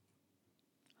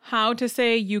How to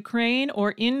say Ukraine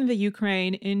or in the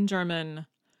Ukraine in German.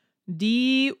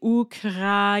 Die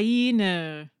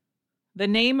Ukraine. The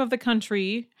name of the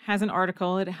country has an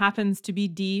article. It happens to be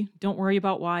die. Don't worry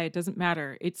about why. It doesn't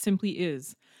matter. It simply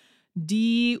is.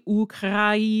 Die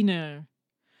Ukraine.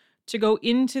 To go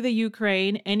into the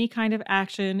Ukraine, any kind of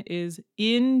action is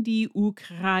in die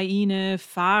Ukraine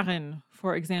fahren.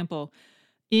 For example,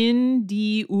 in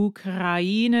die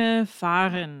Ukraine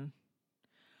fahren.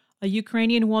 A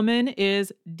Ukrainian woman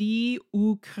is die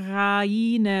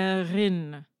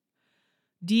Ukrainerin.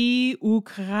 Die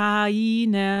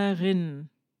Ukrainerin.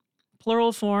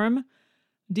 Plural form,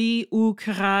 die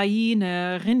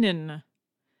Ukrainerinnen.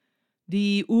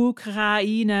 Die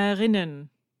Ukrainerinnen.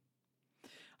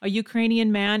 A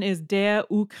Ukrainian man is der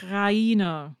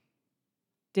Ukrainer.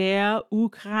 Der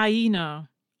Ukrainer.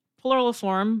 Plural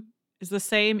form is the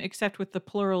same except with the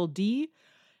plural die.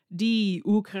 Die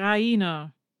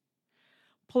Ukrainer.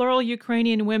 Plural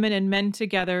Ukrainian women and men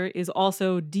together is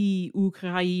also die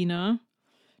Ukraine.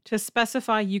 To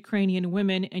specify Ukrainian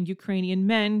women and Ukrainian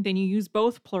men, then you use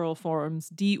both plural forms,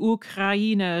 die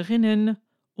Ukrainerinnen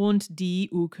und die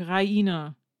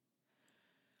Ukrainer.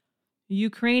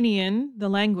 Ukrainian, the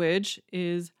language,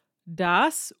 is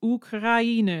das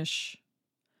Ukrainisch.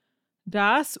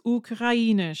 Das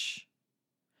Ukrainisch.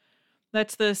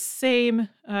 That's the same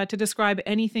to describe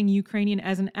anything Ukrainian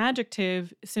as an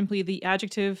adjective, simply the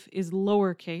adjective is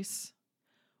lowercase,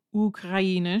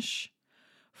 Ukrainisch.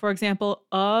 For example,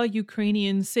 a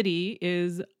Ukrainian city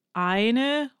is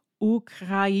eine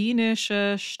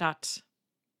ukrainische Stadt.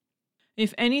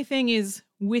 If anything is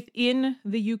within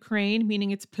the Ukraine,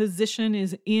 meaning its position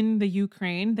is in the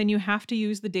Ukraine, then you have to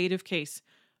use the dative case.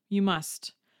 You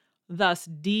must. Thus,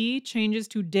 die changes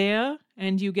to der,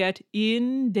 and you get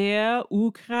in der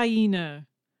Ukraine.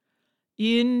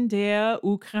 In der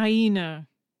Ukraine.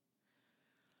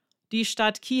 Die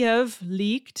Stadt Kiew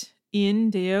liegt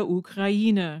in der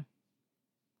Ukraine.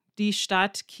 Die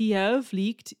Stadt Kiew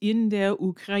liegt in der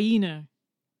Ukraine.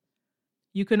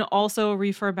 You can also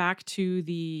refer back to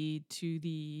the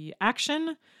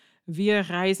action. Wir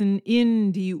reisen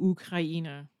in die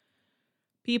Ukraine.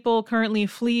 People currently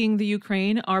fleeing the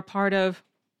Ukraine are part of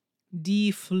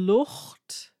die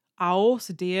Flucht aus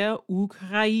der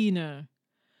Ukraine.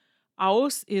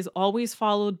 Aus is always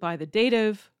followed by the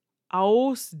dative.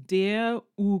 Aus der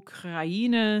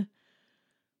Ukraine.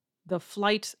 The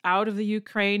flight out of the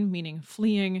Ukraine, meaning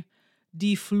fleeing.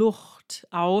 Die Flucht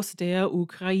aus der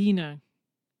Ukraine.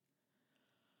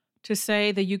 To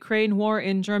say the Ukraine war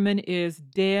in German is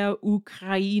der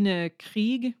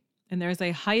Ukraine-Krieg, and there's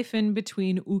a hyphen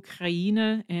between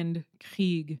Ukraine and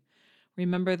Krieg.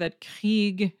 Remember that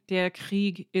Krieg, der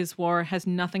Krieg is war, has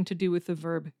nothing to do with the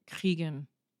verb kriegen.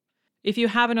 If you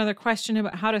have another question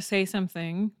about how to say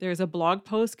something, there's a blog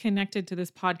post connected to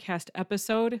this podcast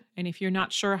episode. And if you're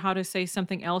not sure how to say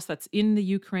something else that's in the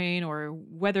Ukraine or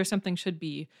whether something should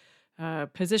be a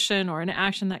position or an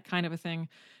action, that kind of a thing,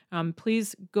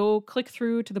 please go click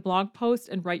through to the blog post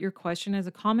and write your question as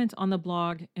a comment on the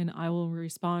blog, and I will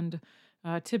respond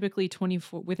typically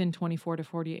within 24 to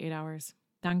 48 hours.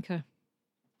 Danke.